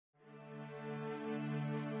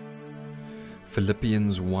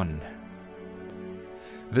Philippians 1.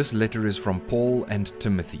 This letter is from Paul and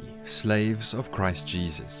Timothy, slaves of Christ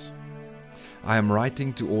Jesus. I am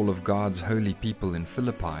writing to all of God's holy people in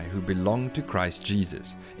Philippi who belong to Christ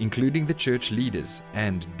Jesus, including the church leaders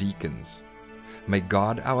and deacons. May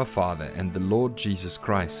God our Father and the Lord Jesus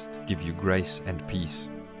Christ give you grace and peace.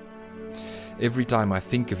 Every time I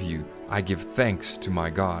think of you, I give thanks to my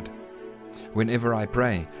God. Whenever I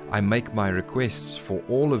pray, I make my requests for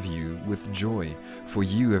all of you with joy, for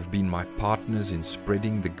you have been my partners in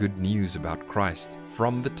spreading the good news about Christ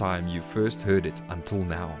from the time you first heard it until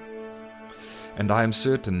now. And I am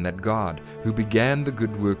certain that God, who began the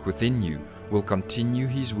good work within you, will continue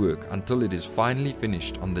His work until it is finally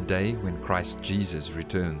finished on the day when Christ Jesus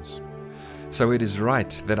returns. So it is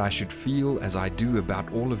right that I should feel as I do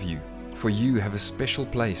about all of you, for you have a special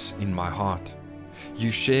place in my heart.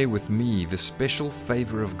 You share with me the special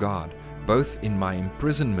favor of God, both in my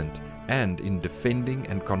imprisonment and in defending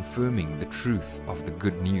and confirming the truth of the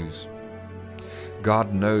good news.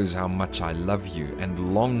 God knows how much I love you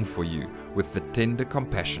and long for you with the tender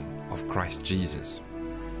compassion of Christ Jesus.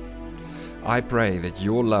 I pray that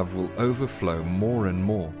your love will overflow more and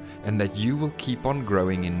more, and that you will keep on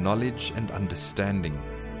growing in knowledge and understanding.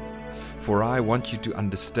 For I want you to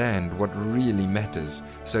understand what really matters,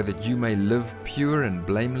 so that you may live pure and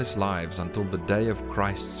blameless lives until the day of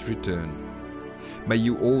Christ's return. May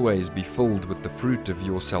you always be filled with the fruit of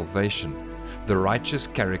your salvation, the righteous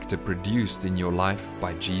character produced in your life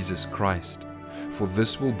by Jesus Christ, for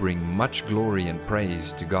this will bring much glory and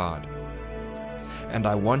praise to God. And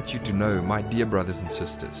I want you to know, my dear brothers and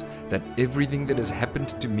sisters, that everything that has happened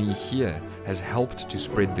to me here has helped to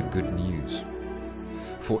spread the good news.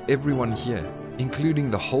 For everyone here,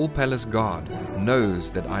 including the whole palace guard,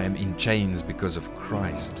 knows that I am in chains because of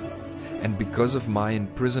Christ. And because of my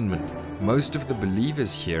imprisonment, most of the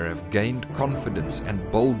believers here have gained confidence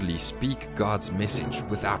and boldly speak God's message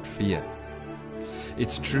without fear.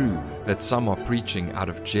 It's true that some are preaching out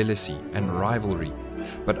of jealousy and rivalry,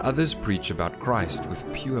 but others preach about Christ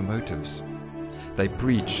with pure motives. They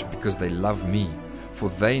preach because they love me, for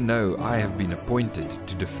they know I have been appointed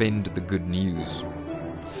to defend the good news.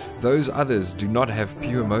 Those others do not have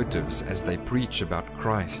pure motives as they preach about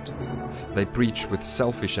Christ. They preach with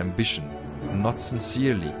selfish ambition, not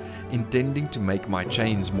sincerely, intending to make my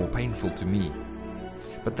chains more painful to me.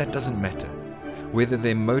 But that doesn't matter. Whether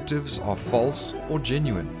their motives are false or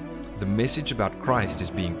genuine, the message about Christ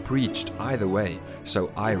is being preached either way,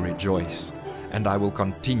 so I rejoice, and I will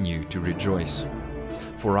continue to rejoice.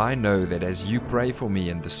 For I know that as you pray for me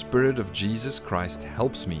and the Spirit of Jesus Christ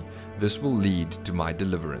helps me, this will lead to my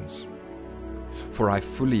deliverance. For I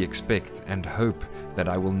fully expect and hope that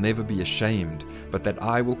I will never be ashamed, but that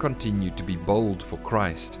I will continue to be bold for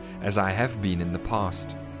Christ, as I have been in the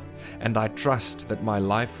past. And I trust that my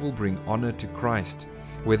life will bring honor to Christ,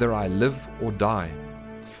 whether I live or die.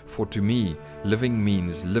 For to me, living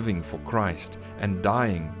means living for Christ, and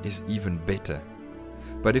dying is even better.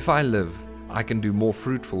 But if I live, I can do more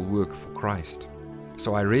fruitful work for Christ.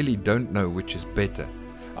 So I really don't know which is better.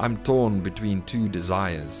 I'm torn between two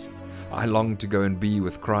desires. I long to go and be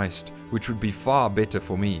with Christ, which would be far better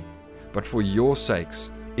for me. But for your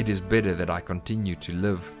sakes, it is better that I continue to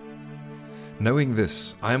live. Knowing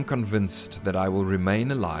this, I am convinced that I will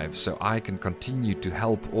remain alive so I can continue to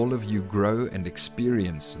help all of you grow and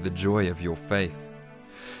experience the joy of your faith.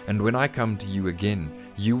 And when I come to you again,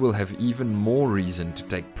 you will have even more reason to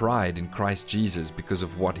take pride in Christ Jesus because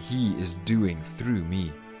of what He is doing through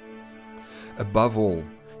me. Above all,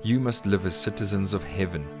 you must live as citizens of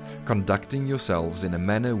heaven, conducting yourselves in a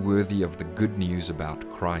manner worthy of the good news about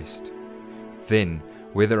Christ. Then,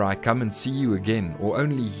 whether I come and see you again or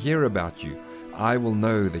only hear about you, I will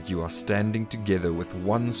know that you are standing together with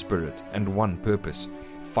one spirit and one purpose,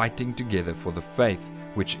 fighting together for the faith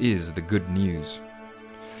which is the good news.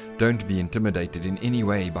 Don't be intimidated in any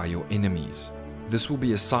way by your enemies. This will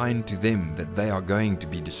be a sign to them that they are going to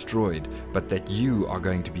be destroyed, but that you are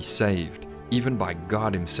going to be saved, even by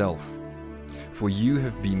God Himself. For you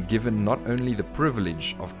have been given not only the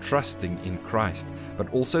privilege of trusting in Christ,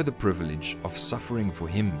 but also the privilege of suffering for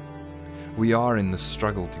Him. We are in this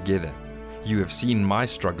struggle together. You have seen my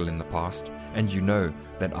struggle in the past, and you know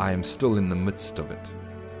that I am still in the midst of it.